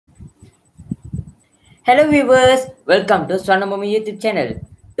Hello viewers, welcome to Swarnabhumi YouTube channel.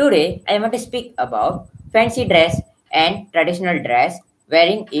 Today I want to speak about fancy dress and traditional dress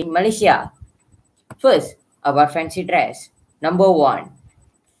wearing in Malaysia. First, about fancy dress. Number 1.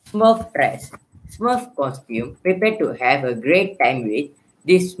 Smurf dress. Smurf costume. Prepare to have a great time with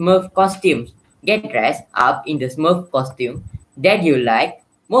these Smurf costumes. Get dressed up in the Smurf costume that you like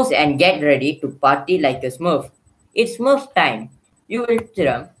most and get ready to party like a Smurf. It's Smurf time. You will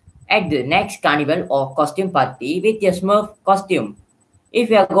jump at the next carnival or costume party with your Smurf costume. If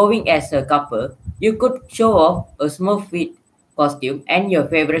you are going as a couple, you could show off a Smurf fit costume and your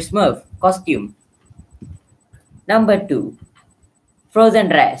favorite Smurf costume. Number 2. Frozen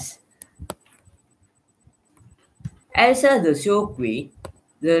dress. Elsa the Show Queen,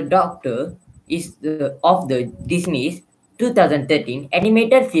 the Doctor, is of the Disney's 2013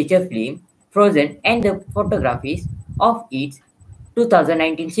 animated feature film Frozen and the photographies of its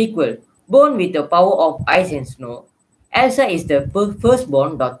 2019 sequel. Born with the power of ice and snow, Elsa is the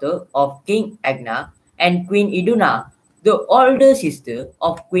firstborn daughter of King Agna and Queen Iduna, the older sister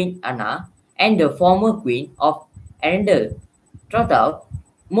of Queen Anna and the former Queen of Arendelle. Throughout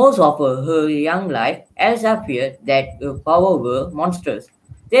most of her young life, Elsa feared that her power were monstrous.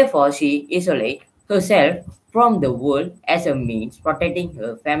 Therefore, she isolated herself from the world as a means protecting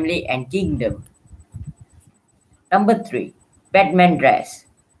her family and kingdom. Number 3. Batman dress.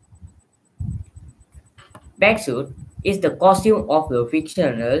 Batsuit is the costume of the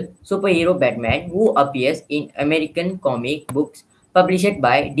fictional superhero Batman who appears in American comic books published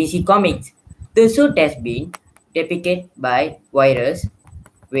by DC Comics. The suit has been depicted by various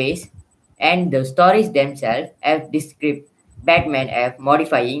ways, and the stories themselves have described Batman as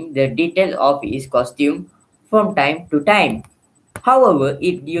modifying the detail of his costume from time to time. However,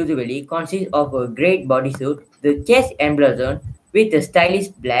 it usually consists of a great bodysuit, the chest emblazoned with a stylish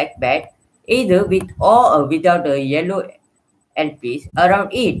black bat, either with or without a yellow piece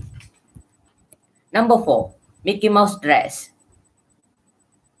around it. Number 4. Mickey Mouse dress.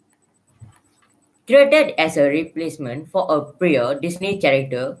 Created as a replacement for a prior Disney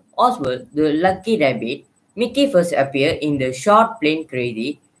character, Oswald the Lucky Rabbit, Mickey first appeared in the short Plain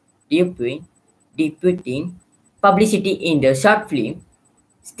Crazy, debuting publicity in the short film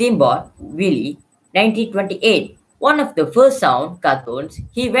Steamboat Willie 1928. One of the first sound cartoons,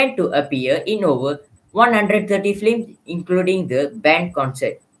 he went to appear in over 130 films, including the band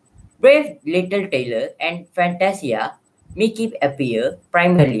concert. Brave Little Tailor and Fantasia, Mickey appear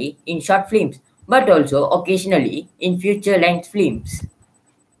primarily in short films, but also occasionally in feature-length films.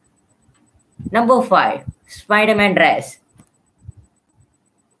 Number 5. Spider-Man dress.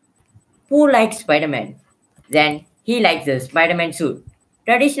 Who likes Spider-Man? Then he likes the Spider-Man suit.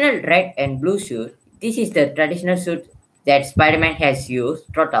 Traditional red and blue suit. This is the traditional suit that Spider-Man has used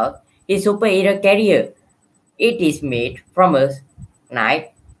throughout his superhero career. It is made from a knife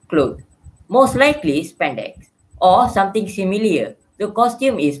cloth, most likely spandex, or something similar. The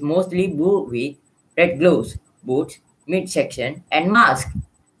costume is mostly blue with red gloves, boots, midsection, and mask.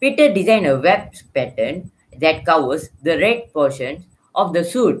 Peter designed a web pattern that covers the red portion of the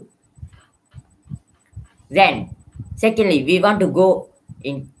suit. Then, secondly, we want to go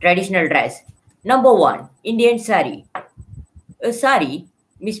in traditional dress. Number 1, Indian sari. A sari,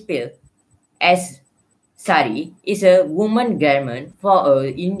 misspelled as sari, is a woman garment for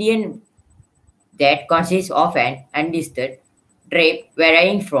an Indian that consists of an undisted drape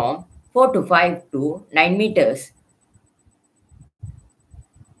varying from 4 to 5 to 9 meters,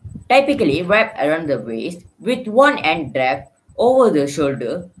 typically wrapped around the waist with one end draped over the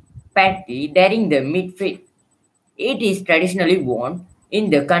shoulder, partly daring the mid-fit. It is traditionally worn in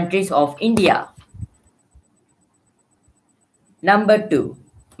the countries of India. Number 2.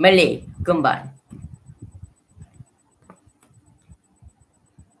 Malay Kemban.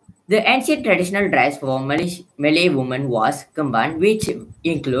 The ancient traditional dress for Malay women was kemban, which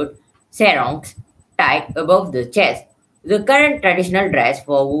include sarongs tied above the chest. The current traditional dress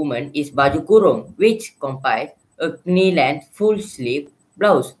for women is baju kurung, which comprises a knee-length full-sleeve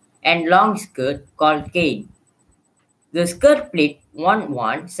blouse and long skirt called kain. The skirt split on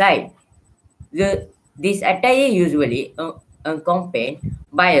one side. This attire usually accompanied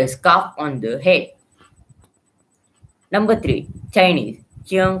by a scarf on the head. Number 3. Chinese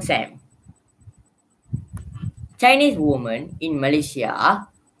Cheong Sam. Chinese women in Malaysia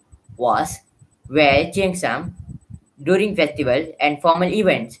was wear cheong sam during festivals and formal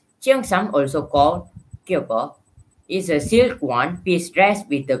events. Cheong sam, also called kyopo, is a silk one-piece dress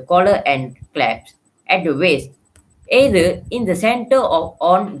with a collar and clasps at the waist, either in the center or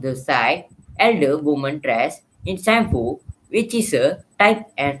on the side. Elder women dress in samfu, which is a type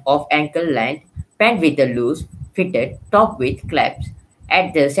of ankle-length pant with a loose fitted top with claps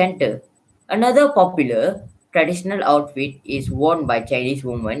at the center. Another popular traditional outfit is worn by Chinese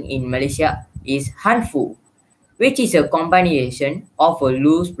women in Malaysia is hanfu, which is a combination of a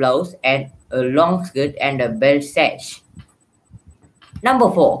loose blouse and a long skirt and a belt sash.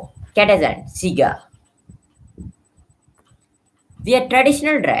 Number 4. Katazan Siga. Their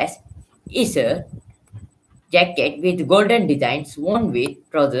traditional dress is a jacket with golden designs worn with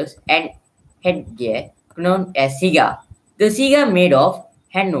trousers and headgear known as siga. The siga made of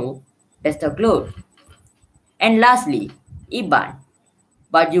henna, that's the cloth. And lastly, Iban,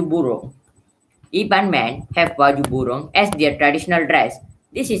 baju burung. Iban men have baju burung as their traditional dress.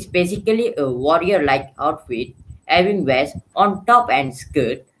 This is basically a warrior-like outfit, having vest on top and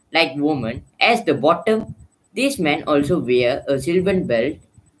skirt like women as the bottom. These men also wear a silver belt,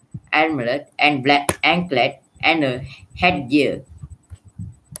 amulet, and black anklet and a headgear.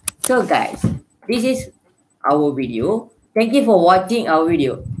 So guys, this is our video. Thank you for watching our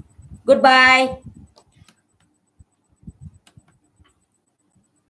video. Goodbye.